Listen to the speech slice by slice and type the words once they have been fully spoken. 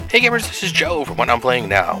Hey gamers, this is Joe from What I'm Playing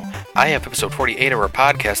Now. I have episode 48 of our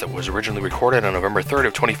podcast that was originally recorded on November 3rd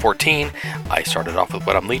of 2014. I started off with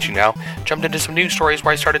What I'm Leeching Now, jumped into some news stories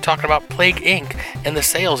where I started talking about Plague Inc. and the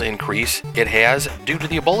sales increase it has due to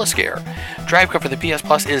the Ebola scare. DriveCo for the PS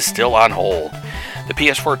Plus is still on hold. The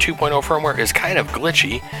PS4 2.0 firmware is kind of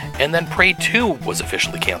glitchy, and then Prey 2 was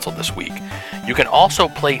officially canceled this week. You can also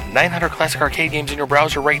play 900 classic arcade games in your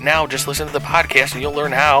browser right now. Just listen to the podcast and you'll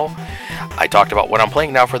learn how. I talked about What I'm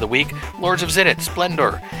Playing Now for the week, Lords of Zidit,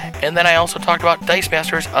 Splendor, and then I also talked about Dice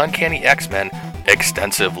Masters Uncanny X-Men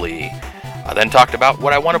extensively. I then talked about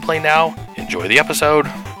what I want to play now. Enjoy the episode.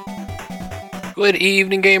 Good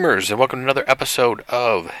evening, gamers, and welcome to another episode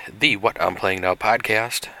of the What I'm Playing Now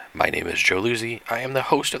podcast. My name is Joe Luzzi. I am the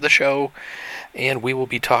host of the show, and we will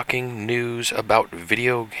be talking news about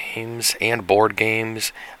video games and board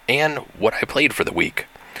games and what I played for the week.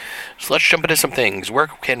 So let's jump into some things. Where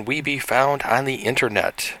can we be found on the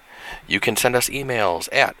internet? You can send us emails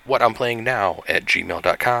at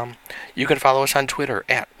whatimplayingnow@gmail.com. You can follow us on Twitter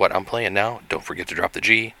at whatimplayingnow. Don't forget to drop the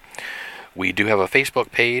G. We do have a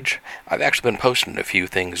Facebook page. I've actually been posting a few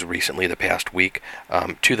things recently the past week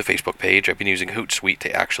to the Facebook page. I've been using Hootsuite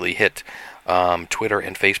to actually hit Twitter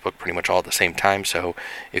and Facebook pretty much all at the same time. So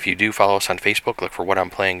if you do follow us on Facebook, look for What I'm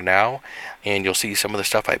Playing Now, and you'll see some of the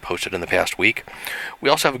stuff I posted in the past week. We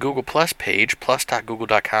also have a Google Plus page,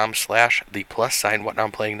 plus.google.com/the +What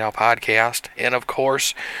I'm Playing Now podcast. And of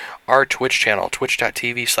course, our Twitch channel,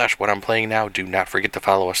 twitch.tv/What I'm Playing Now. Do not forget to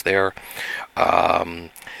follow us there.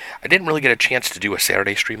 I didn't really get a chance to do a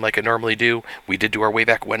Saturday stream like I normally do. We did do our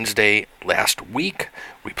Wayback Wednesday last week.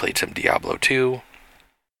 We played some Diablo 2.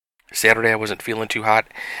 Saturday I wasn't feeling too hot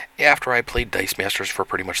after I played Dice Masters for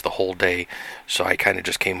pretty much the whole day, so I kind of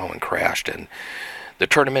just came home and crashed. And the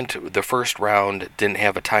tournament, the first round, didn't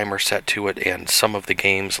have a timer set to it, and some of the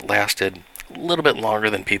games lasted a little bit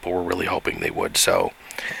longer than people were really hoping they would. So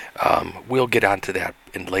we'll get onto that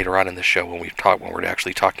later on in the show when we're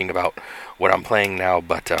actually talking about what I'm playing now.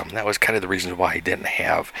 But that was kind of the reason why I didn't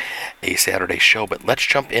have a Saturday show. But let's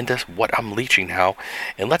jump into what I'm leeching now,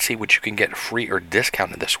 and let's see what you can get free or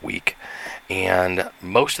discounted this week. And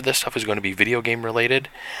most of this stuff is going to be video game related.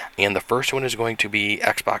 And the first one is going to be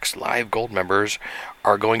Xbox Live Gold members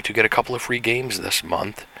are going to get a couple of free games this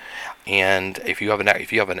month. And if you have an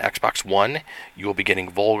Xbox One, you will be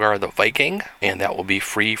getting Volgar the Viking, and that will be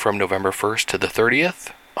free from November 1st to the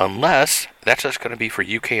 30th, unless that's just going to be for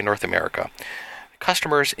UK and North America.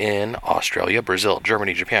 Customers in Australia, Brazil,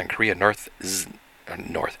 Germany, Japan, Korea,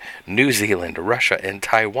 New Zealand, Russia, and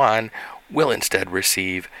Taiwan will instead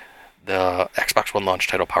receive the Xbox One launch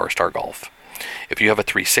title Power Star Golf. If you have a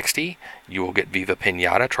 360, you will get Viva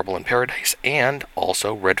Pinata, Trouble in Paradise, and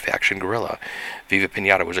also Red Faction Guerrilla. Viva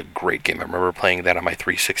Pinata was a great game. I remember playing that on my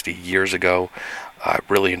 360 years ago. I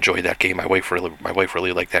really enjoyed that game. My wife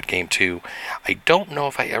really liked that game too. I don't know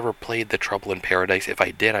if I ever played the Trouble in Paradise. If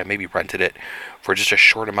I did, I maybe rented it for just a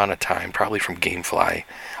short amount of time, probably from GameFly.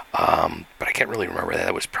 But I can't really remember that.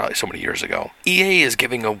 That was probably so many years ago. EA is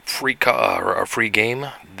giving a free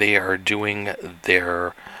game. They are doing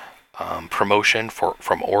their promotion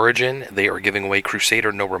from Origin. They are giving away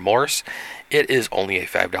Crusader No Remorse. It is only a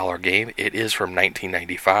 $5 game. It is from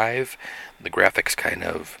 1995. The graphics kind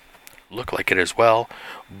of look like it as well.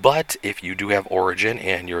 But if you do have Origin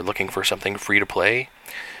and you're looking for something free to play,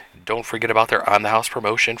 don't forget about their On the House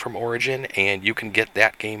promotion from Origin, and you can get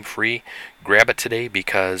that game free. Grab it today,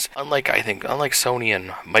 because unlike Sony and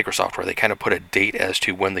Microsoft, where they kind of put a date as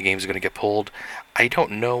to when the game is going to get pulled, I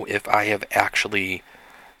don't know if I have actually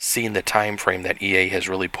seen the time frame that EA has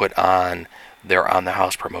really put on their On the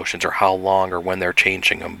House promotions, or how long or when they're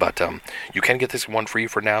changing them. But you can get this one free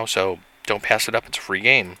for now, so don't pass it up. It's a free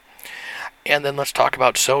game. And then let's talk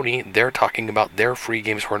about Sony. They're talking about their free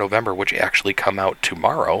games for November, which actually come out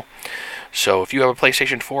tomorrow. So if you have a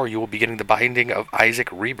PlayStation 4, you will be getting The Binding of Isaac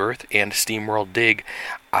Rebirth and SteamWorld Dig.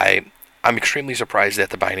 I'm extremely surprised that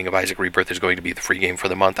The Binding of Isaac Rebirth is going to be the free game for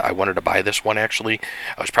the month. I wanted to buy this one, actually.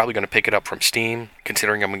 I was probably going to pick it up from Steam,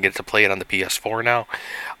 considering I'm going to get to play it on the PS4 now.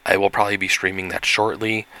 I will probably be streaming that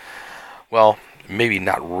shortly. Well, maybe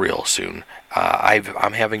not real soon.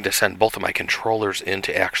 I'm having to send both of my controllers in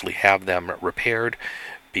to actually have them repaired,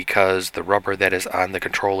 because the rubber that is on the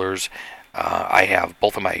controllers, I have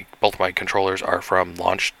both of my controllers are from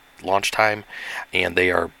launch launch time, and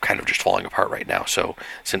they are kind of just falling apart right now. So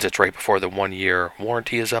since it's right before the 1-year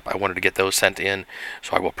warranty is up, I wanted to get those sent in.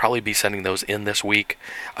 So I will probably be sending those in this week.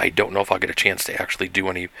 I don't know if I'll get a chance to actually do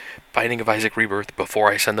any Binding of Isaac Rebirth before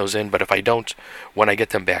I send those in, but if I don't, when I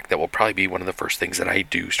get them back, that will probably be one of the first things that I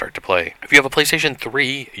do start to play. If you have a PlayStation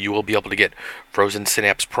 3, you will be able to get Frozen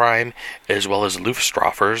Synapse Prime, as well as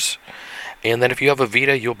Lufstraffers. And then if you have a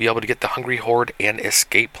Vita, you'll be able to get the Hungry Horde and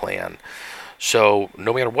Escape Plan. So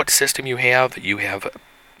no matter what system you have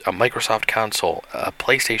a Microsoft console, a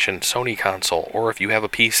PlayStation, Sony console, or if you have a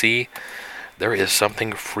PC, there is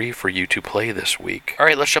something free for you to play this week.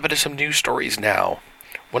 Alright, let's jump into some news stories now.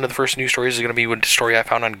 One of the first news stories is going to be a story I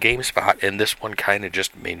found on GameSpot, and this one kind of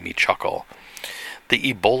just made me chuckle.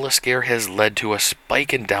 The Ebola scare has led to a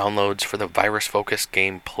spike in downloads for the virus-focused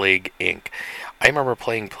game Plague Inc. I remember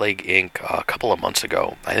playing Plague Inc. A couple of months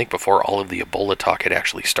ago. I think before all of the Ebola talk had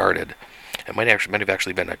actually started. It might have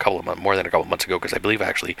actually been more than a couple of months ago, because I believe I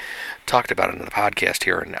actually talked about it in the podcast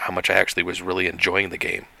here and how much I actually was really enjoying the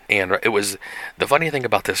game. And it was, the funny thing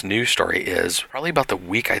about this news story is, probably about the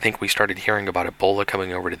week I think we started hearing about Ebola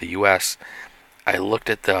coming over to the U.S., I looked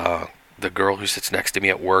at the girl who sits next to me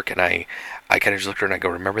at work, and I kind of just looked at her and I go,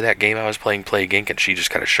 remember that game I was playing, Plague Inc.? And she just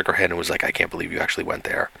kind of shook her head and was like, I can't believe you actually went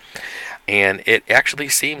there. And it actually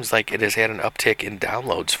seems like it has had an uptick in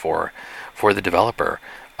downloads for the developer.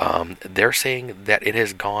 They're saying that it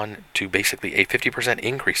has gone to basically a 50%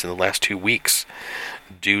 increase in the last 2 weeks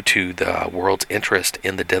due to the world's interest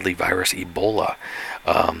in the deadly virus Ebola.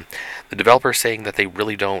 The developer is saying that they're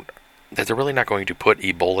really not going to put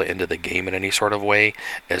Ebola into the game in any sort of way,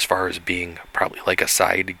 as far as being probably like a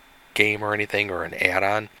side game or anything, or an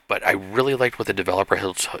add-on. But I really liked what the developer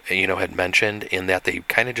had mentioned, in that they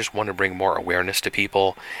kind of just want to bring more awareness to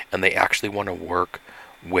people, and they actually want to work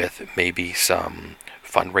with maybe some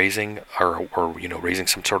fundraising or raising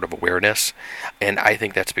some sort of awareness. And I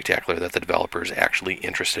think that's spectacular that the developer is actually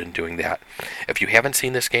interested in doing that. If you haven't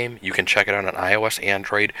seen this game, you can check it out on iOS,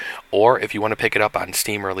 Android, or if you want to pick it up on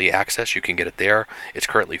Steam Early Access, you can get it there. It's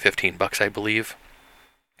currently $15, I believe.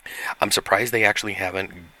 I'm surprised they actually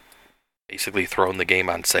haven't basically thrown the game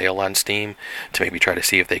on sale on Steam to maybe try to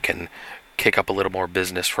see if they can kick up a little more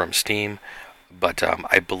business from Steam. But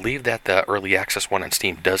I believe that the Early Access one on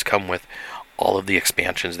Steam does come with all of the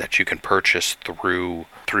expansions that you can purchase through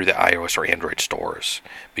the iOS or Android stores,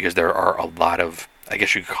 because there are a lot of, I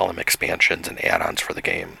guess you could call them expansions and add-ons for the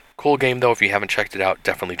game. Cool game though. If you haven't checked it out,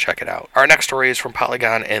 definitely check it out. Our next story is from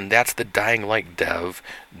Polygon, and that's the Dying Light dev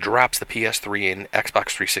drops the PS3 and Xbox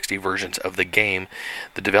 360 versions of the game.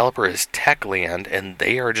 The developer is Techland, and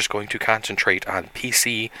they are just going to concentrate on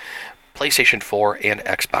PC, PlayStation 4, and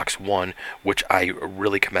Xbox One, which I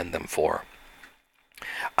really commend them for.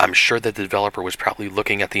 I'm sure that the developer was probably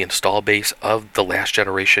looking at the install base of the last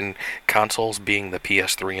generation consoles, being the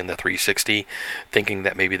PS3 and the 360, thinking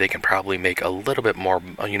that maybe they can probably make a little bit more,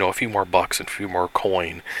 a few more bucks and a few more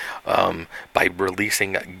coin by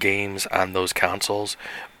releasing games on those consoles.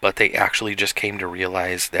 But they actually just came to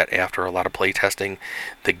realize that after a lot of playtesting,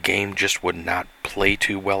 the game just would not play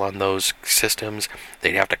too well on those systems.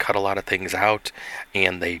 They'd have to cut a lot of things out,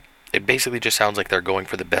 and it basically just sounds like they're going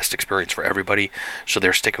for the best experience for everybody, so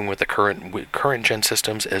they're sticking with the current gen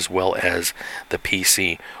systems as well as the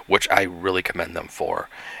PC, which I really commend them for.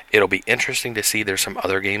 It'll be interesting to see. There's some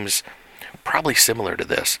other games probably similar to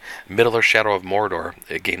this. Middle-earth: Shadow of Mordor,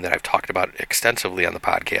 a game that I've talked about extensively on the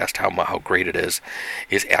podcast, how great it is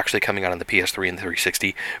actually coming out on the PS3 and the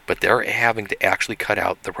 360, but they're having to actually cut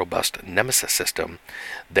out the robust Nemesis system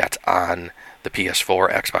that's on the PS4,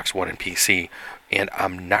 Xbox One, and PC. And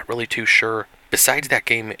I'm not really too sure. Besides that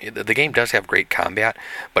game, the game does have great combat,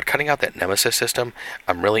 but cutting out that Nemesis system,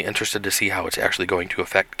 I'm really interested to see how it's actually going to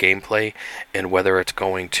affect gameplay, and whether it's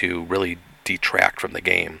going to really detract from the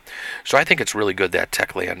game. So I think it's really good that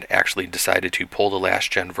Techland actually decided to pull the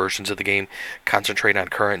last gen versions of the game, concentrate on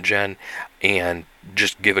current gen, and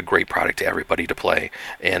just give a great product to everybody to play.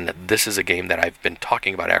 And this is a game that I've been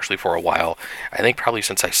talking about actually for a while. I think probably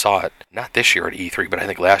since I saw it, not this year at E3, but I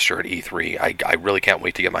think last year at E3. I really can't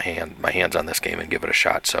wait to get my hands on this game and give it a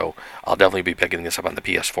shot. So I'll definitely be picking this up on the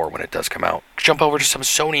PS4 when it does come out. Jump over to some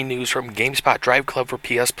Sony news from GameSpot. Drive Club for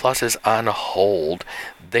PS Plus is on hold.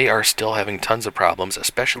 They are still having tons of problems,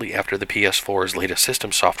 especially after the PS4's latest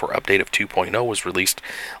system software update of 2.0 was released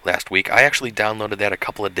last week. I actually downloaded that a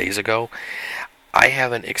couple of days ago. I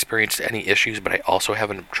haven't experienced any issues, but I also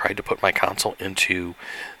haven't tried to put my console into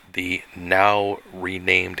the now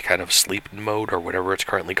renamed kind of sleep mode or whatever it's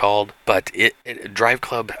currently called. But Drive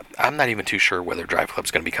Club, I'm not even too sure whether Drive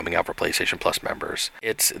Club's going to be coming out for PlayStation Plus members.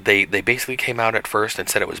 They basically came out at first and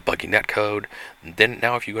said it was buggy netcode. Then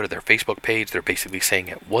now if you go to their Facebook page, they're basically saying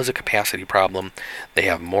it was a capacity problem. They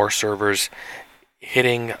have more servers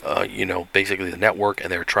hitting, basically the network,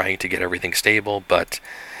 and they're trying to get everything stable. But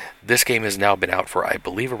this game has now been out for, I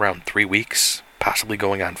believe, around 3 weeks, possibly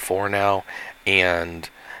going on 4 now, and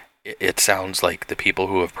it sounds like the people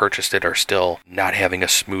who have purchased it are still not having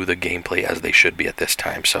as smooth a gameplay as they should be at this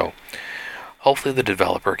time. So hopefully the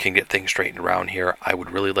developer can get things straightened around here. I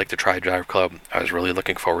would really like to try Drive Club. I was really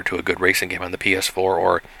looking forward to a good racing game on the PS4,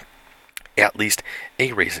 or at least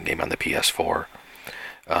a racing game on the PS4.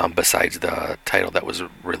 Besides the title that was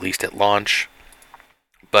released at launch.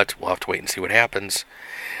 But we'll have to wait and see what happens.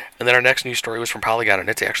 And then our next news story was from Polygon, and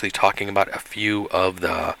it's actually talking about a few of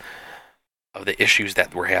the issues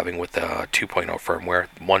that we're having with the 2.0 firmware.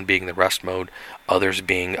 One being the rest mode, others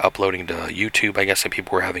being uploading to YouTube. I guess some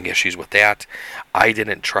people were having issues with that. I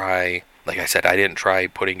didn't try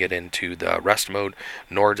putting it into the rest mode,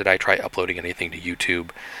 nor did I try uploading anything to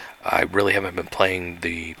YouTube. I really haven't been playing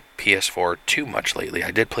the PS4 too much lately.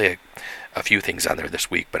 I did play a few things on there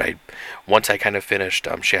this week, but once I kind of finished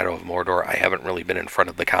Shadow of Mordor, I haven't really been in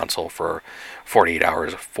front of the console for 48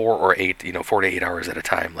 hours, 4 to 8 hours at a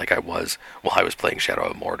time like I was while I was playing Shadow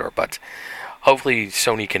of Mordor. But hopefully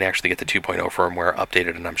Sony can actually get the 2.0 firmware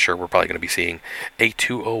updated, and I'm sure we're probably going to be seeing a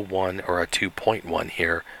 2.01 or a 2.1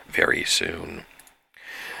 here very soon.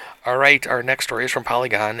 Alright, our next story is from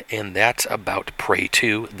Polygon, and that's about Prey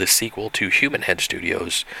 2, the sequel to Human Head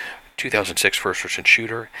Studios' 2006 first-person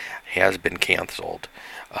shooter, has been cancelled.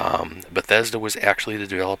 Bethesda was actually the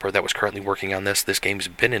developer that was currently working on this. This game's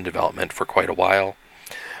been in development for quite a while.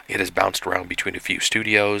 It has bounced around between a few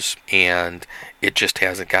studios, and it just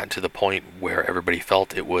hasn't gotten to the point where everybody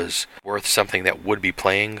felt it was worth something that would be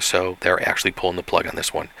playing, so they're actually pulling the plug on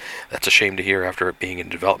this one. That's a shame to hear after it being in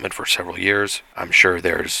development for several years. I'm sure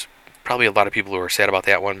there's probably a lot of people who are sad about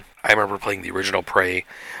that one. I remember playing the original Prey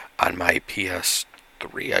on my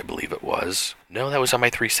PS3, I believe it was. No, that was on my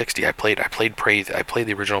 360. I played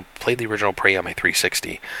the original Prey on my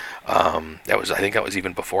 360. I think that was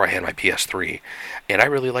even before I had my PS3, and I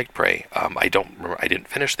really liked Prey. I didn't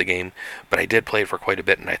finish the game, but I did play it for quite a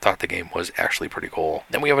bit, and I thought the game was actually pretty cool.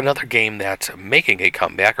 Then we have another game that's making a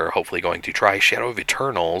comeback, or hopefully going to try, Shadow of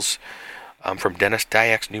Eternals, from Dennis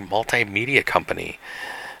Dyak's new multimedia company.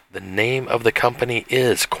 The name of the company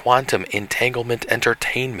is Quantum Entanglement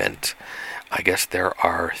Entertainment. I guess there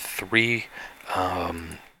are 3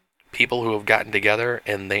 people who have gotten together,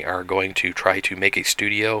 and they are going to try to make a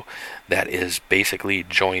studio that is basically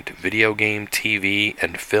joint video game, TV,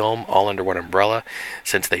 and film all under one umbrella,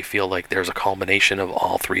 since they feel like there's a culmination of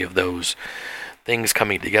all 3 of those things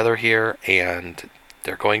coming together here, and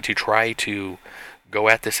they're going to try to go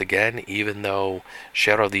at this again, even though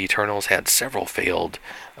Shadow of the Eternals had several failed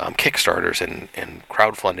Kickstarters and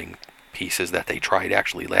crowdfunding pieces that they tried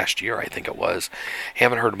actually last year, I think it was.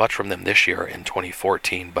 Haven't heard much from them this year in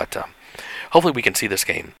 2014, but hopefully we can see this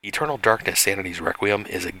game. Eternal Darkness Sanity's Requiem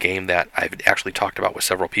is a game that I've actually talked about with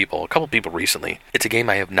several people, a couple people recently. It's a game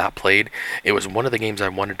I have not played. It was one of the games I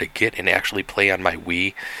wanted to get and actually play on my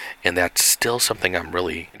Wii, and that's still something I'm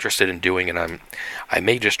really interested in doing, and I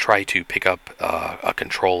may just try to pick up a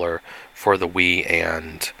controller for the Wii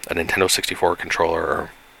and a Nintendo 64 controller,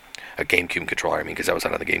 or a GameCube controller, because that was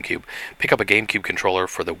out on the GameCube. Pick up a GameCube controller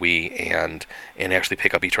for the Wii and actually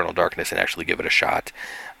pick up Eternal Darkness and actually give it a shot.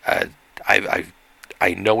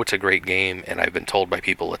 I know it's a great game, and I've been told by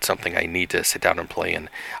people it's something I need to sit down and play, and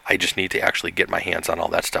I just need to actually get my hands on all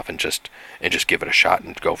that stuff and just give it a shot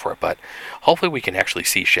and go for it. But hopefully we can actually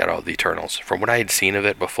see Shadow of the Eternals. From what I had seen of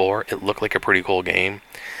it before, it looked like a pretty cool game.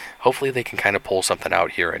 Hopefully they can kind of pull something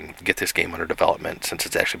out here and get this game under development, since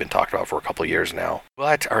it's actually been talked about for a couple of years now.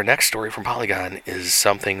 But our next story from Polygon is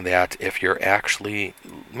something that if you're actually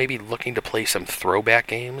maybe looking to play some throwback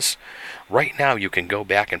games, right now you can go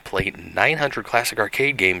back and play 900 classic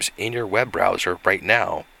arcade games in your web browser right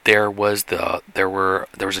now. There was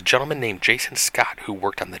a gentleman named Jason Scott who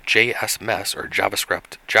worked on the JS Mess, or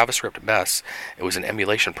JavaScript Mess. It was an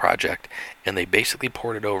emulation project, and they basically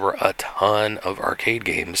ported over a ton of arcade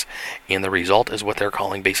games, and the result is what they're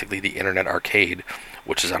calling basically the Internet Arcade,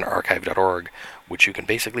 which is on archive.org, which you can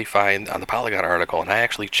basically find on the Polygon article. And I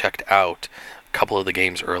actually checked out a couple of the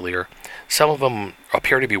games earlier. Some of them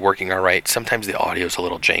appear to be working all right. Sometimes the audio is a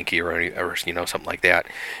little janky, or something like that.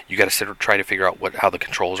 You got to try to figure out how the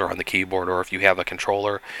controls are on the keyboard, or if you have a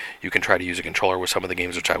controller, you can try to use a controller with some of the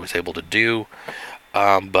games, which I was able to do.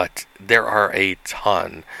 But there are a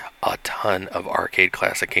ton of arcade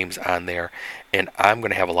classic games on there, and I'm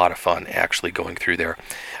going to have a lot of fun actually going through there.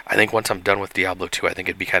 I think once I'm done with Diablo 2, I think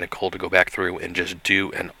it'd be kind of cool to go back through and just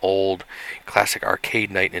do an old classic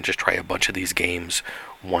arcade night and just try a bunch of these games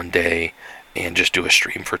one day and just do a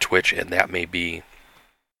stream for Twitch, and that may be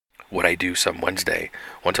what I do some Wednesday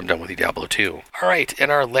once I'm done with Diablo 2. Alright, in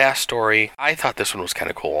our last story, I thought this one was kind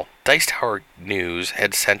of cool. Dice Tower News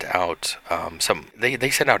had sent out they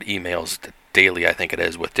send out emails daily, I think it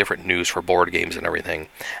is, with different news for board games and everything.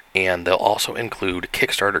 And they'll also include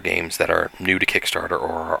Kickstarter games that are new to Kickstarter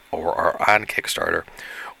or are on Kickstarter.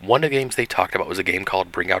 One of the games they talked about was a game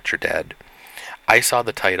called Bring Out Your Dead. I saw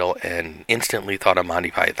the title and instantly thought of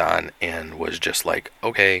Monty Python and was just like,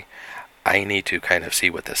 okay, I need to kind of see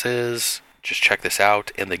what this is, just check this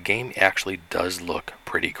out, and the game actually does look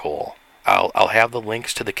pretty cool. I'll have the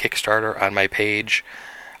links to the Kickstarter on my page.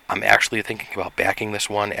 I'm actually thinking about backing this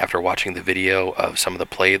one after watching the video of some of the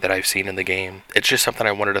play that I've seen in the game. It's just something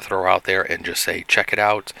I wanted to throw out there and just say check it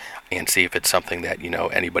out and see if it's something that,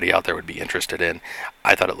 anybody out there would be interested in.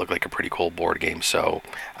 I thought it looked like a pretty cool board game, so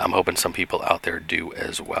I'm hoping some people out there do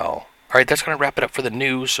as well. Alright, that's going to wrap it up for the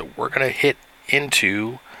news, so we're going to hit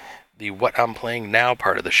into the What I'm Playing Now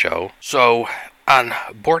part of the show. So, on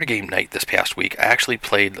board game night this past week, I actually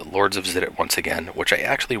played Lords of Ziddit once again, which I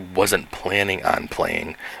actually wasn't planning on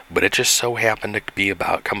playing, but it just so happened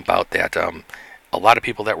to come about that a lot of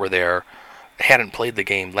people that were there hadn't played the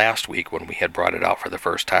game last week when we had brought it out for the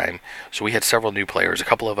first time. So we had several new players. A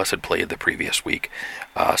couple of us had played the previous week.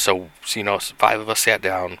 So 5 of us sat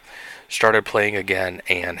down, started playing again,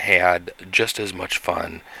 and had just as much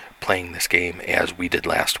fun playing this game as we did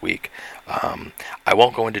last week. I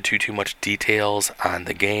won't go into too much details on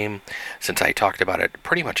the game since I talked about it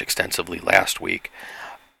pretty much extensively last week,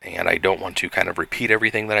 and I don't want to kind of repeat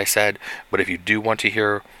everything that I said, but if you do want to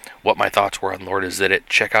hear what my thoughts were on Lord of Ziddit,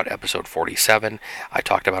 check out episode 47. I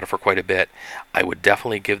talked about it for quite a bit. I would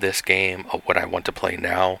definitely give this game what I want to play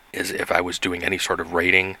now is if I was doing any sort of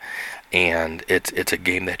rating, and it's a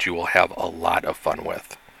game that you will have a lot of fun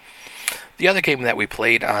with. The other game that we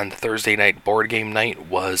played on Thursday night board game night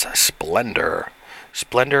was Splendor.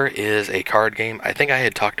 Splendor is a card game. I think I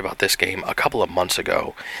had talked about this game a couple of months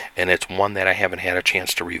ago, and it's one that I haven't had a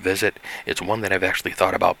chance to revisit. It's one that I've actually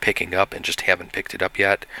thought about picking up and just haven't picked it up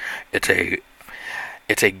yet. It's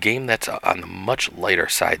a game that's on the much lighter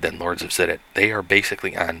side than Lords of Ziddit. They are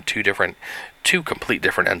basically on two complete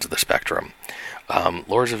different ends of the spectrum.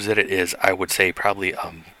 Lords of Ziddit is, I would say, probably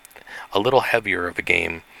a little heavier of a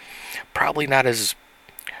game. Probably not as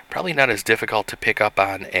difficult to pick up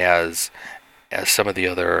on as some of the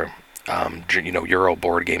other Euro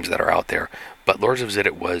board games that are out there. But Lords of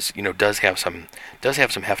Ziddit does have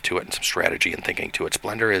some heft to it and some strategy and thinking to it.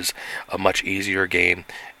 Splendor is a much easier game.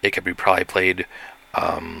 It could be probably played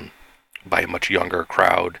by a much younger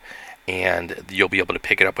crowd, and you'll be able to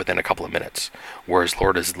pick it up within a couple of minutes. Whereas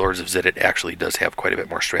Lords of Ziddit actually does have quite a bit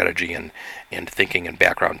more strategy and thinking and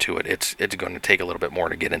background to it. It's going to take a little bit more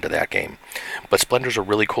to get into that game. But Splendor's a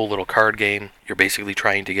really cool little card game. You're basically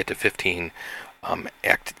trying to get to 15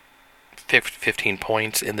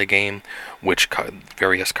 points in the game, which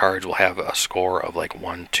various cards will have a score of like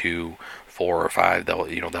 1, 2, 4, or 5. They'll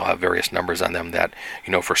have various numbers on them that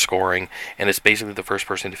for scoring, and it's basically the first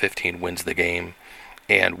person to 15 wins the game.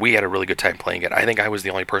 And we had a really good time playing it. I think I was the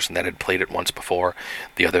only person that had played it once before.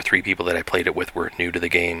 The other 3 people that I played it with were new to the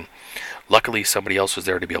game. Luckily, somebody else was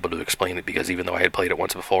there to be able to explain it, because even though I had played it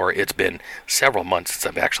once before, it's been several months since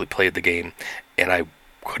I've actually played the game, and I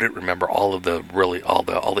couldn't remember all the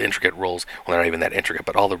intricate rules. Well, not even that intricate,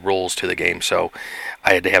 but all the rules to the game. So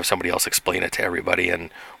I had to have somebody else explain it to everybody. And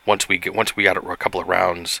once we got it a couple of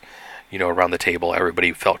rounds, around the table,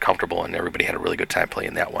 everybody felt comfortable and everybody had a really good time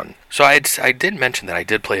playing that one. So I did mention that I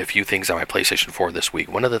did play a few things on my PlayStation 4 this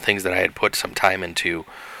week. One of the things that I had put some time into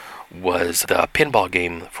was the pinball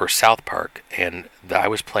game for South Park, and I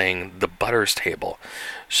was playing the Butters table.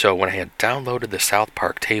 So when I had downloaded the South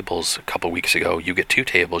Park tables a couple weeks ago, you get 2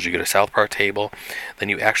 tables. You get a South Park table, then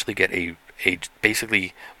you actually get a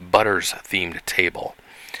basically Butters themed table.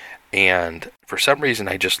 And for some reason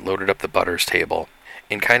I just loaded up the Butters table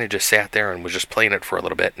and kind of just sat there and was just playing it for a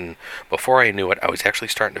little bit, and before I knew it, I was actually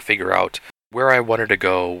starting to figure out where I wanted to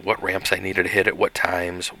go, what ramps I needed to hit at what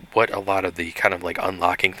times, what a lot of the kind of like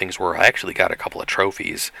unlocking things were. I actually got a couple of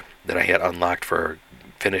trophies that I had unlocked for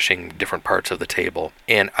finishing different parts of the table,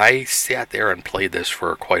 and I sat there and played this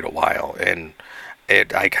for quite a while, and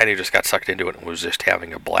I kind of just got sucked into it and was just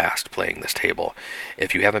having a blast playing this table.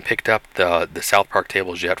 If you haven't picked up the South Park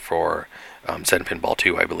tables yet for Zen Pinball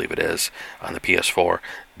 2, I believe it is, on the PS4,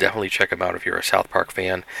 definitely check them out if you're a South Park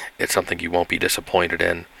fan. It's something you won't be disappointed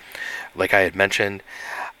in. Like I had mentioned,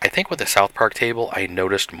 I think with the South Park table, I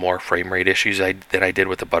noticed more frame rate issues than I did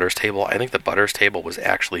with the Butters table. I think the Butters table was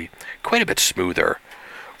actually quite a bit smoother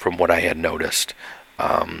from what I had noticed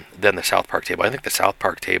than the South Park table. I think the South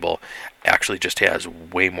Park table actually just has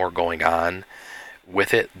way more going on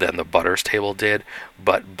with it than the Butters table did,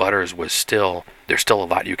 but Butters was there's still a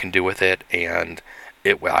lot you can do with it, and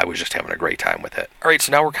I was just having a great time with it. Alright,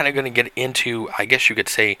 so now we're kind of going to get into, I guess you could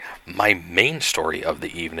say, my main story of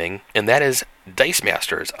the evening, and that is Dice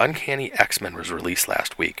Masters Uncanny X-Men was released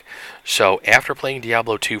last week. So after playing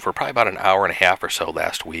Diablo 2 for probably about an hour and a half or so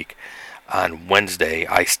last week, on Wednesday,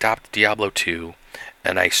 I stopped Diablo 2,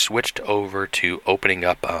 and I switched over to opening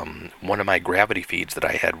up one of my gravity feeds that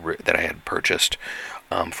I had purchased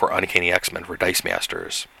for Uncanny X-Men for Dice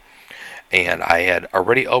Masters. And I had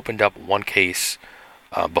already opened up one case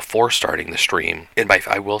before starting the stream. And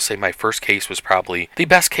I will say my first case was probably the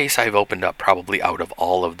best case I've opened up probably out of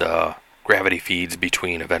all of the gravity feeds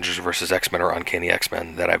between Avengers vs. X-Men or Uncanny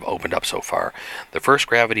X-Men that I've opened up so far. The first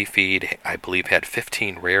gravity feed, I believe, had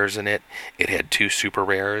 15 rares in it. It had 2 super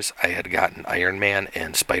rares. I had gotten Iron Man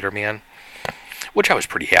and Spider-Man, which I was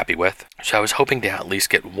pretty happy with. So I was hoping to at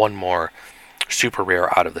least get one more super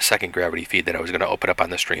rare out of the second gravity feed that I was going to open up on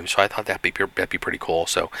the stream, so I thought that'd be pretty cool.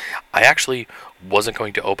 So I actually wasn't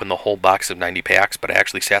going to open the whole box of 90 packs, but I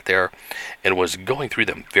actually sat there and was going through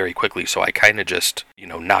them very quickly, so I kind of just,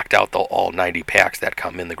 knocked out all 90 packs that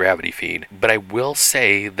come in the gravity feed. But I will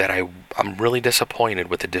say that I'm really disappointed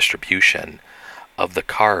with the distribution of the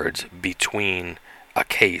cards between a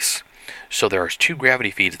case. So there are 2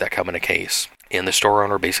 gravity feeds that come in a case. And the store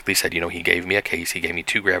owner basically said, he gave me a case, he gave me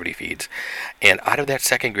 2 gravity feeds. And out of that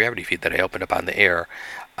second gravity feed that I opened up on the air,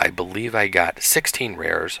 I believe I got 16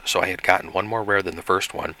 rares, so I had gotten one more rare than the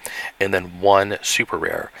first one, and then 1 super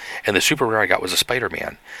rare. And the super rare I got was a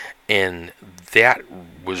Spider-Man. And that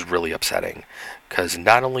was really upsetting, because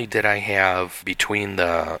not only did I have, between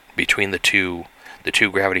the two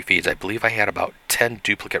gravity feeds, I believe I had about 10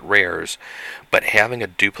 duplicate rares, but having a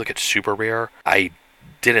duplicate super rare, I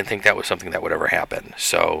didn't think that was something that would ever happen.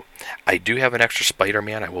 So I do have an extra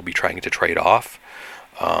Spider-Man I will be trying to trade off.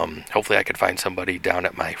 Hopefully I could find somebody down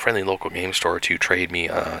at my friendly local game store to trade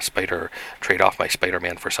off my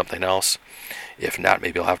Spider-Man for something else. If not,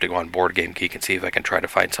 maybe I'll have to go on Board Game Geek and see if I can try to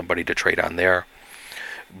find somebody to trade on there.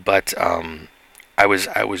 But I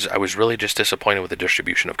was really just disappointed with the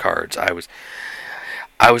distribution of cards. I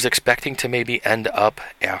was expecting to maybe end up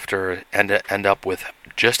with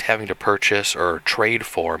just having to purchase or trade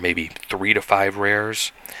for maybe 3 to 5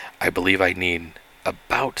 rares. I believe I need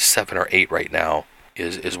about 7 or 8 right now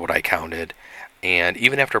is what I counted. And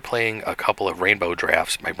even after playing a couple of rainbow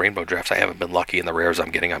drafts, my rainbow drafts, I haven't been lucky in the rares I'm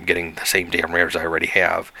getting. I'm getting the same damn rares I already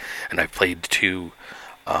have. And I've played 2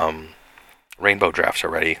 rainbow drafts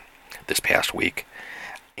already this past week.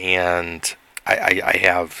 And I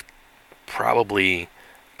have probably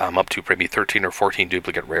up to maybe 13 or 14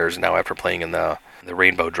 duplicate rares now after playing in the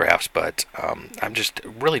rainbow drafts, but I'm just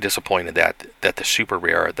really disappointed that the super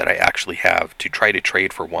rare that I actually have to try to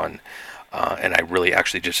trade for one, and I really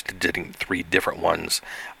actually just did 3 different ones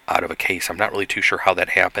out of a case. I'm not really too sure how that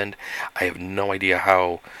happened. I have no idea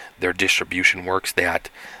how their distribution works, that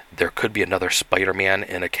there could be another Spider-Man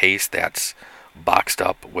in a case that's boxed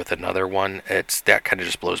up with another one. That kind of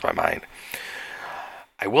just blows my mind.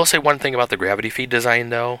 I will say one thing about the gravity feed design,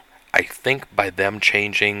 though. I think by them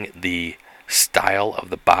changing the style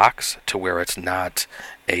of the box to where it's not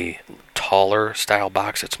a taller style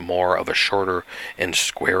box, it's more of a shorter and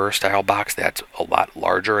squarer style box that's a lot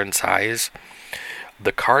larger in size.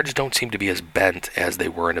 The cards don't seem to be as bent as they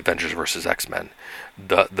were in Avengers vs. X-Men.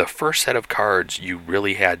 The first set of cards, you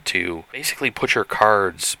really had to basically put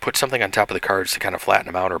something on top of the cards to kind of flatten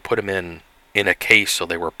them out, or put them in a case so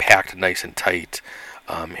they were packed nice and tight.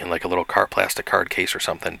 In like a little plastic card case or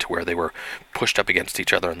something, to where they were pushed up against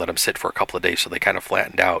each other and let them sit for a couple of days so they kind of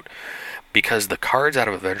flattened out. Because the cards out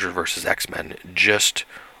of Avengers vs. X-Men just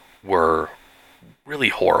were really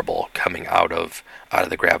horrible coming out of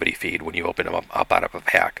the gravity feed when you open them up out of a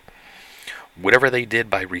pack. Whatever they did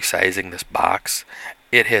by resizing this box,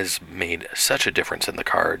 it has made such a difference in the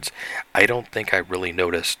cards. I don't think I really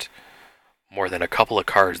noticed more than a couple of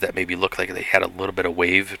cards that maybe looked like they had a little bit of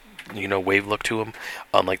wave look to them,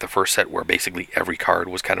 unlike the first set where basically every card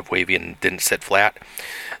was kind of wavy and didn't sit flat.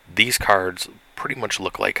 These cards pretty much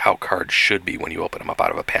look like how cards should be when you open them up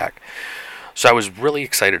out of a pack. So I was really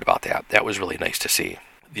excited about that. That was really nice to see.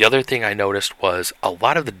 The other thing I noticed was a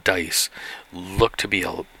lot of the dice look to be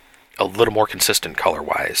a little more consistent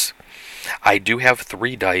color-wise. I do have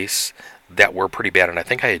 3 dice that were pretty bad, and I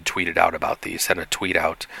think I had tweeted out about these, sent a tweet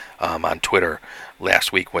out on Twitter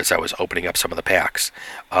last week as I was opening up some of the packs.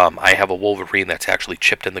 I have a Wolverine that's actually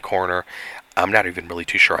chipped in the corner. I'm not even really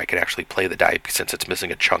too sure I could actually play the die since it's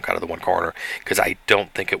missing a chunk out of the one corner, because I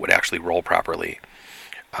don't think it would actually roll properly.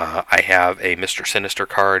 I have a Mr. Sinister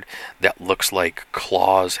card that looks like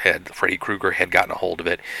Freddy Krueger had gotten a hold of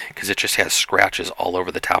it, because it just has scratches all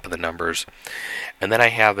over the top of the numbers. And then I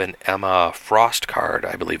have an Emma Frost card,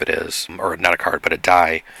 I believe it is, or not a card, but a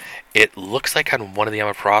die. It looks like on one of the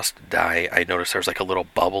Emma Frost die, I noticed there's like a little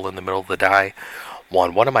bubble in the middle of the die.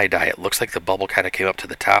 On one of my die, it looks like the bubble kind of came up to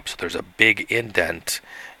the top, so there's a big indent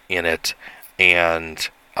in it, and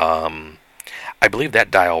I believe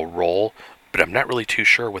that die will roll, but I'm not really too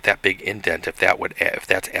sure with that big indent if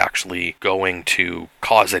that's actually going to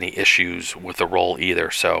cause any issues with the roll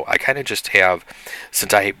either. So I kind of just have,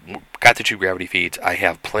 since I got the 2 gravity feeds, I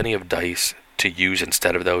have plenty of dice to use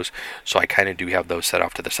instead of those, so I kind of do have those set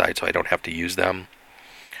off to the side so I don't have to use them.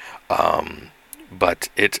 But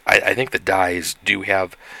I think the dies do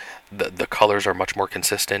have, the colors are much more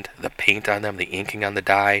consistent. The paint on them, the inking on the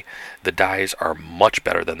dies are much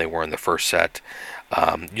better than they were in the first set.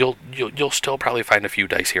 You'll still probably find a few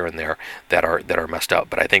dice here and there that are messed up,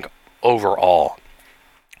 but I think overall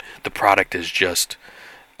the product is just,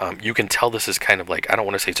 you can tell this is kind of like, I don't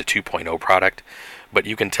want to say it's a 2.0 product, but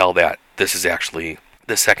you can tell that this is actually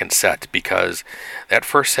the second set, because that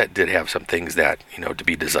first set did have some things that, to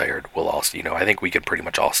be desired. We'll all, I think we can pretty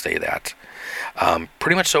much all say that.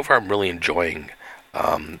 Pretty much so far, I'm really enjoying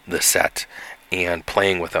the set and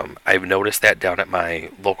playing with them. I've noticed that down at my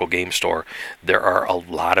local game store, there are a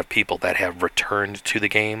lot of people that have returned to the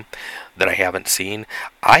game that I haven't seen.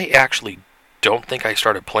 I actually don't think I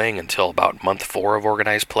started playing until about month 4 of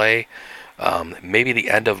organized play. Maybe the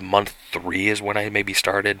end of month 3 is when I maybe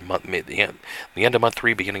started. The end of month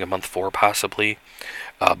 3, beginning of month 4 possibly.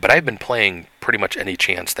 But I've been playing pretty much any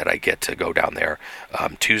chance that I get to go down there.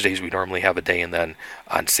 Tuesdays we normally have a day, and then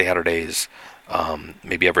on Saturdays,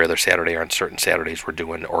 maybe every other Saturday or on certain Saturdays, we're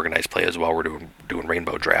doing organized play as well. We're doing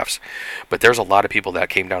rainbow drafts. But there's a lot of people that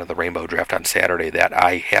came down to the rainbow draft on Saturday that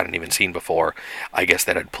I hadn't even seen before. I guess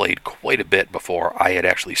that had played quite a bit before I had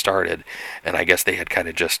actually started, and I guess they had kind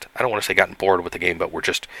of just, I don't want to say gotten bored with the game, but were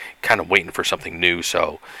just kind of waiting for something new,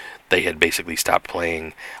 so they had basically stopped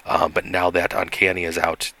playing. But now that Uncanny is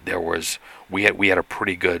out, we had a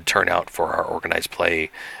pretty good turnout for our organized play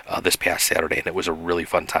this past Saturday, and it was a really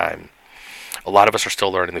fun time. A lot of us are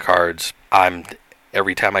still learning the cards.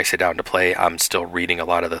 Every time I sit down to play, I'm still reading a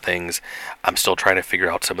lot of the things. I'm still trying to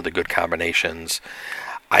figure out some of the good combinations.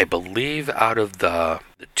 I believe out of the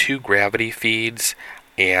 2 gravity feeds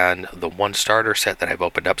and the 1 starter set that I've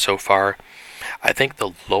opened up so far, I think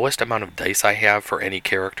the lowest amount of dice I have for any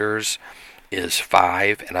characters is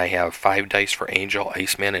 5, and I have 5 dice for Angel,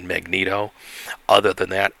 Iceman, and Magneto. Other than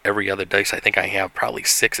that, every other dice I think I have probably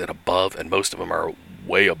 6 and above, and most of them are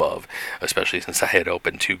way above, especially since I had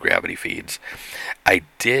opened 2 gravity feeds. I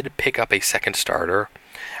did pick up a second starter.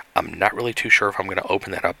 I'm not really too sure if I'm going to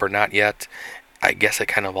open that up or not yet. I guess it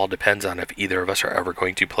kind of all depends on if either of us are ever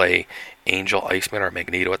going to play Angel, Iceman, or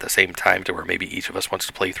Magneto at the same time, to where maybe each of us wants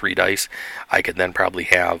to play 3 dice. I could then probably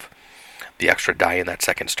have the extra die in that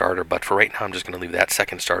second starter, but for right now I'm just going to leave that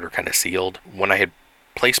second starter kind of sealed. When I had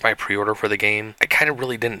placed my pre-order for the game, I kind of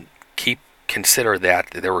really didn't consider that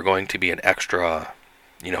there were going to be an extra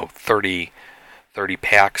 30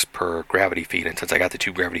 packs per gravity feed, and since I got the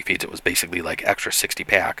 2 gravity feeds, it was basically like extra 60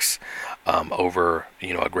 packs over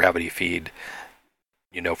a gravity feed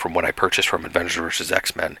from what I purchased from Avengers vs.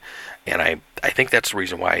 X-Men. And I think that's the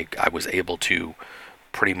reason why I was able to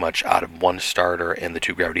pretty much out of 1 starter and the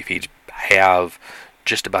 2 gravity feeds have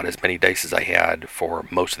just about as many dice as I had for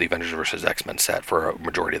most of the Avengers vs. X-Men set for a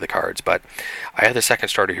majority of the cards. But I have the second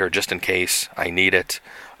starter here just in case I need it.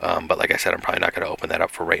 But like I said, I'm probably not going to open that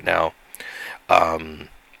up for right now.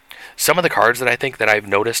 Some of the cards that I think that I've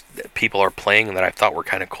noticed that people are playing and that I thought were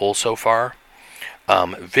kind of cool so far.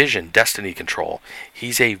 Vision, Destiny Control.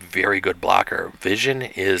 He's a very good blocker. Vision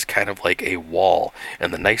is kind of like a wall.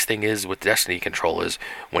 And the nice thing is with Destiny Control is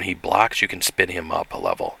when he blocks, you can spin him up a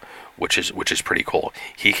level, which is pretty cool.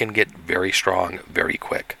 He can get very strong very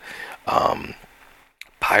quick.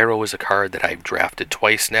 Pyro is a card that I've drafted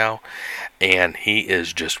twice now, and he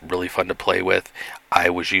is just really fun to play with. I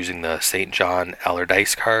was using the St. John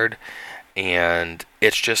Allardyce card, and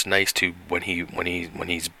it's just nice to when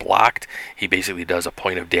he's blocked, he basically does a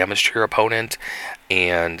point of damage to your opponent,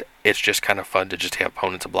 and it's just kind of fun to just have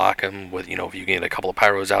opponents to block him with, if you get a couple of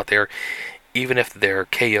pyros out there, even if they're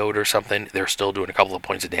KO'd or something, they're still doing a couple of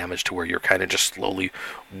points of damage to where you're kind of just slowly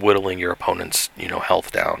whittling your opponent's,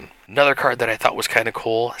 health down. Another card that I thought was kind of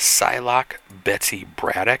cool, Psylocke Betsy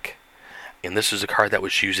Braddock. And this is a card that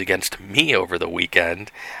was used against me over the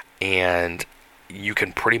weekend, and you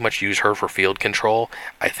can pretty much use her for field control.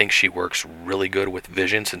 I think she works really good with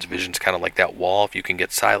Vision, since Vision's kind of like that wall. If you can get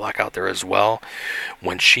Psylocke out there as well,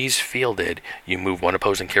 when she's fielded, you move one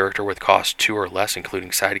opposing character with cost 2 or less, including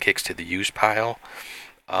sidekicks, to the use pile.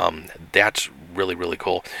 That's really, really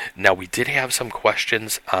cool. Now, we did have some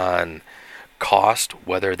questions on cost,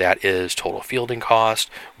 whether that is total fielding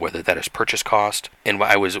cost, whether that is purchase cost. And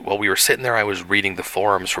while we were sitting there, I was reading the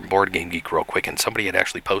forums from Board Game Geek real quick, and somebody had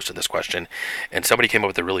actually posted this question, and somebody came up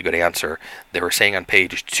with a really good answer. They were saying on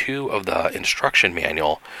page 2 of the instruction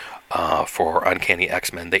manual for Uncanny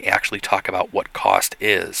X-Men, they actually talk about what cost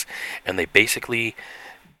is, and they basically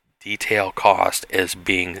detail cost as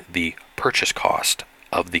being the purchase cost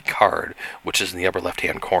of the card, which is in the upper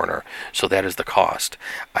left-hand corner. So that is the cost.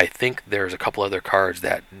 I think there's a couple other cards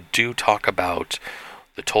that do talk about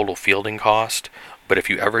the total fielding cost, but if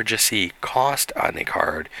you ever just see cost on a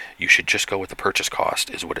card, you should just go with the purchase cost,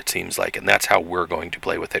 is what it seems like, and that's how we're going to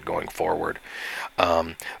play with it going forward.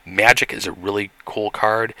 Magic is a really cool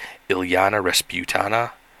card, Illyana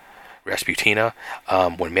Rasputina.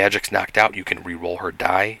 When Magic's knocked out, you can re-roll her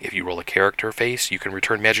die. If you roll a character face, you can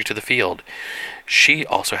return Magic to the field. She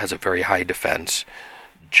also has a very high defense,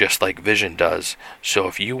 just like Vision does. So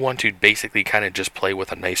if you want to basically kind of just play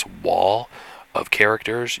with a nice wall of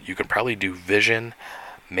characters, you can probably do Vision,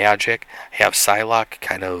 Magic, have Psylocke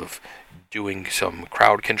kind of doing some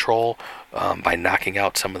crowd control by knocking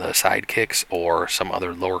out some of the sidekicks or some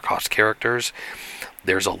other lower cost characters.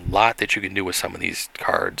 There's a lot that you can do with some of these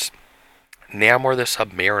cards. Namor the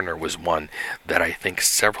Submariner was one that I think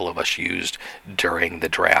several of us used during the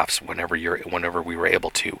drafts whenever we were able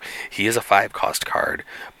to. He is a 5-cost card,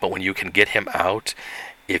 but when you can get him out,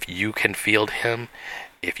 if you can field him,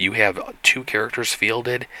 if you have 2 characters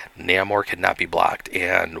fielded, Namor cannot be blocked.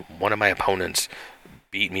 And one of my opponents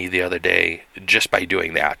beat me the other day just by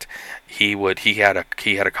doing that. He had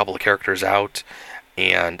a couple of characters out,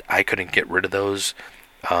 and I couldn't get rid of those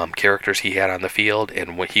characters he had on the field,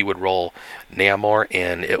 and when he would roll Namor,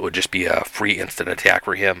 and it would just be a free instant attack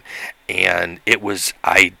for him, and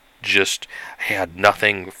I just had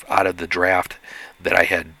nothing out of the draft that I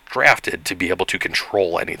had drafted to be able to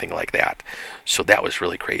control anything like that. So that was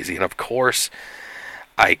really crazy. And of course,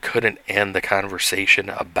 I couldn't end the conversation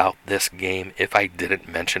about this game if I didn't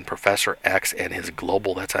mention Professor X and his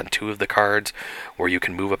global that's on 2 of the cards, where you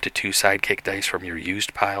can move up to 2 sidekick dice from your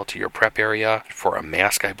used pile to your prep area for a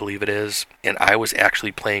mask, I believe it is. And I was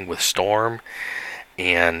actually playing with Storm,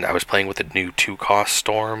 and I was playing with the new 2-cost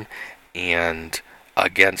Storm, and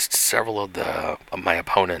against several of my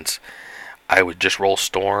opponents, I would just roll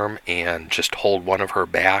Storm and just hold one of her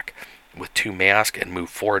back with 2 mask and move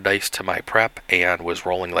 4 dice to my prep, and was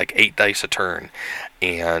rolling like 8 dice a turn.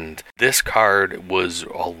 And this card was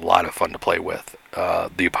a lot of fun to play with.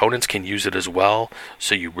 The opponents can use it as well,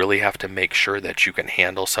 so you really have to make sure that you can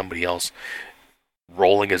handle somebody else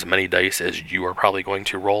rolling as many dice as you are probably going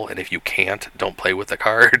to roll, and if you can't, don't play with the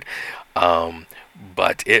card.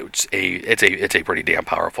 But it's a pretty damn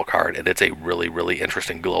powerful card, and it's a really, really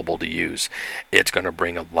interesting global to use. It's going to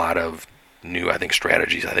bring a lot of new, I think,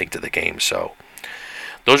 strategies, to the game. So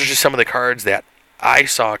those are just some of the cards that I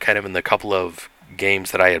saw kind of in the couple of games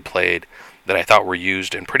that I had played that I thought were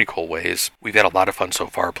used in pretty cool ways. We've had a lot of fun so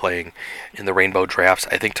far playing in the Rainbow Drafts.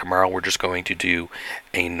 I think tomorrow we're just going to do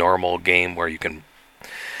a normal game where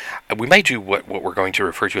we might do what we're going to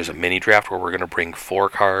refer to as a mini draft, where we're going to bring 4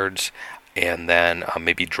 cards and then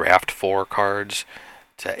maybe draft 4 cards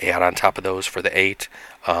to add on top of those for the 8.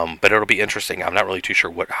 But it'll be interesting. I'm not really too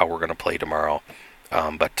sure how we're going to play tomorrow.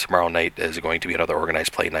 But tomorrow night is going to be another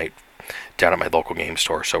organized play night down at my local game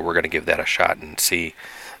store, so we're going to give that a shot and see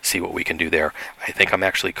what we can do there. I think I'm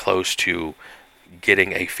actually close to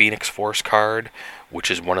getting a Phoenix Force card, which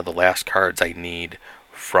is one of the last cards I need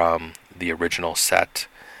from the original set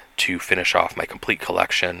to finish off my complete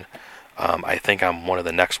collection. I think I'm one of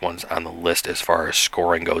the next ones on the list as far as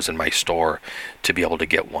scoring goes in my store to be able to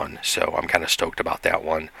get one, so I'm kind of stoked about that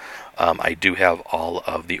one. I do have all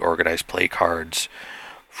of the organized play cards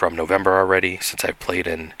from November already, since I've played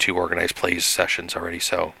in 2 organized plays sessions already,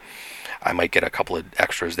 so I might get a couple of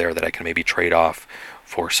extras there that I can maybe trade off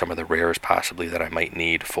for some of the rares possibly that I might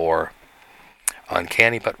need for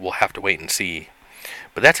Uncanny, but we'll have to wait and see.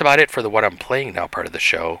 But that's about it for the What I'm Playing Now part of the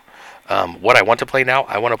show. What I want to play now,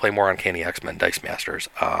 I want to play more Uncanny X-Men Dice Masters.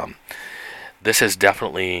 This has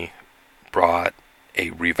definitely brought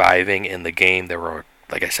a reviving in the game.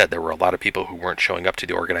 Like I said, there were a lot of people who weren't showing up to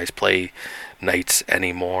the organized play nights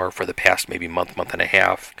anymore for the past maybe month and a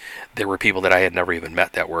half. There were people that I had never even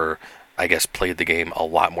met that were, I guess, played the game a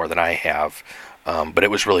lot more than I have. But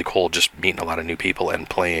it was really cool just meeting a lot of new people and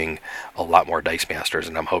playing a lot more Dice Masters.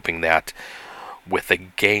 And I'm hoping that with the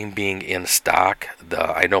game being in stock,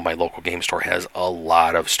 I know my local game store has a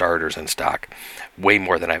lot of starters in stock, way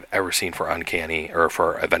more than I've ever seen for Uncanny or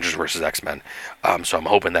for Avengers vs. X-Men. So I'm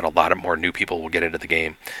hoping that a lot of more new people will get into the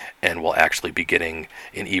game, and we'll actually be getting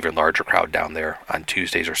an even larger crowd down there on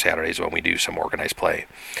Tuesdays or Saturdays when we do some organized play.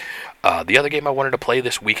 The other game I wanted to play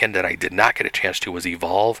this weekend that I did not get a chance to was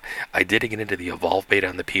Evolve. I did get into the Evolve beta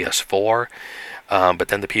on the PS4, but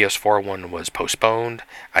then the PS4 one was postponed.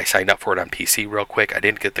 I signed up for it on PC real quick. I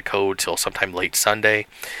didn't get the code till sometime late Sunday.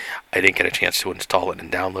 I didn't get a chance to install it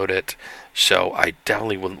and download it. So I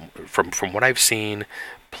definitely will, from what I've seen,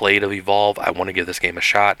 played of Evolve, I want to give this game a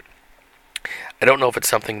shot. I don't know if it's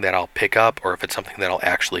something that I'll pick up or if it's something that'll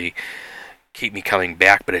actually keep me coming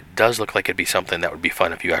back, but it does look like it'd be something that would be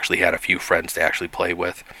fun if you actually had a few friends to actually play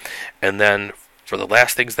with. And then for the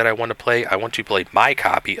last things that I want to play my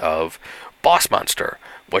copy of Boss Monster,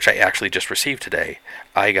 which I actually just received today.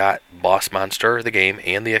 I got Boss Monster, the game,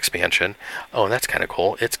 and the expansion. Oh, and that's kind of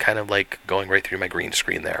cool. It's kind of like going right through my green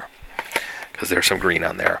screen there, because there's some green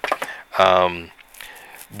on there.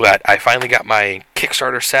 But I finally got my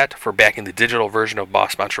Kickstarter set for backing the digital version of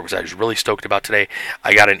Boss Monster, which I was really stoked about today.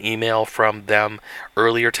 I got an email from them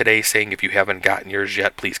earlier today saying if you haven't gotten yours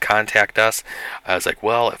yet, please contact us. I was like,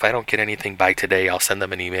 well, if I don't get anything by today, I'll send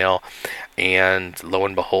them an email. And lo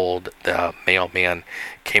and behold, the mailman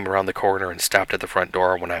came around the corner and stopped at the front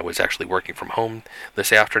door when I was actually working from home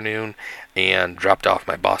this afternoon and dropped off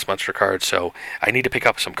my Boss Monster card. So I need to pick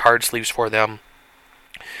up some card sleeves for them.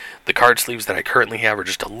 The card sleeves that I currently have are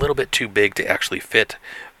just a little bit too big to actually fit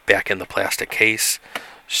back in the plastic case.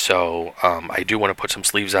 So I do want to put some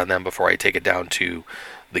sleeves on them before I take it down to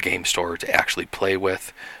the game store to actually play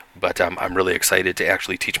with. But I'm really excited to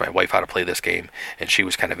actually teach my wife how to play this game, and she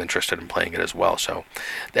was kind of interested in playing it as well. So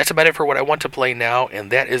that's about it for what I want to play now,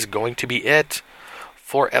 and that is going to be it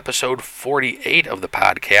for episode 48 of the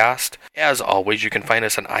podcast. As always, you can find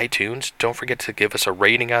us on iTunes. Don't forget to give us a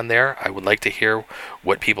rating on there. I would like to hear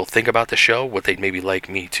what people think about the show, what they'd maybe like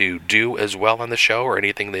me to do as well on the show, or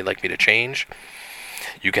anything they'd like me to change.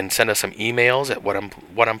 You can send us some emails at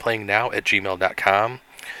whatimplayingnow@gmail.com.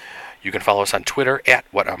 You can follow us on Twitter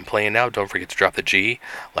at whatimPlayingNow. Don't forget to drop the G.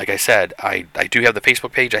 Like I said, I do have the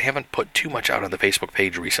Facebook page. I haven't put too much out on the Facebook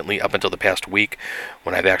page recently, up until the past week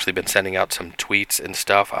when I've actually been sending out some tweets and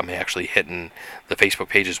stuff. I'm actually hitting the Facebook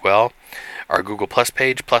page as well. Our Google Plus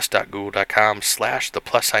page, plus.google.com/the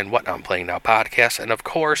 +WhatI'mPlayingNowPodcast. And of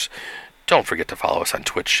course, don't forget to follow us on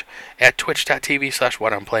Twitch at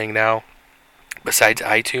twitch.tv/whatimPlayingNow. Besides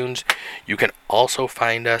iTunes, you can also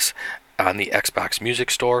find us on the Xbox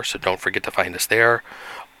Music Store, so don't forget to find us there,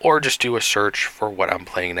 or just do a search for What I'm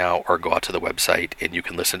Playing Now, or go out to the website and you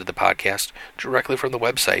can listen to the podcast directly from the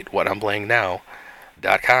website,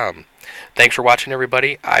 whatimPlayingNow.com. Thanks for watching,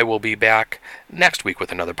 everybody. I will be back next week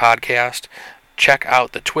with another podcast. Check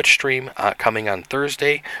out the Twitch stream coming on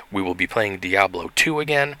Thursday. We will be playing Diablo 2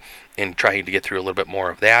 again and trying to get through a little bit more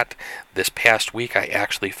of that. This past week, I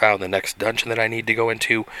actually found the next dungeon that I need to go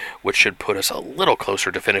into, which should put us a little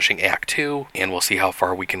closer to finishing Act 2, and we'll see how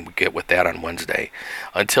far we can get with that on Wednesday.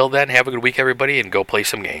 Until then, have a good week, everybody, and go play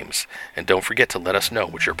some games. And don't forget to let us know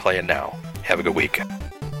what you're playing now. Have a good week.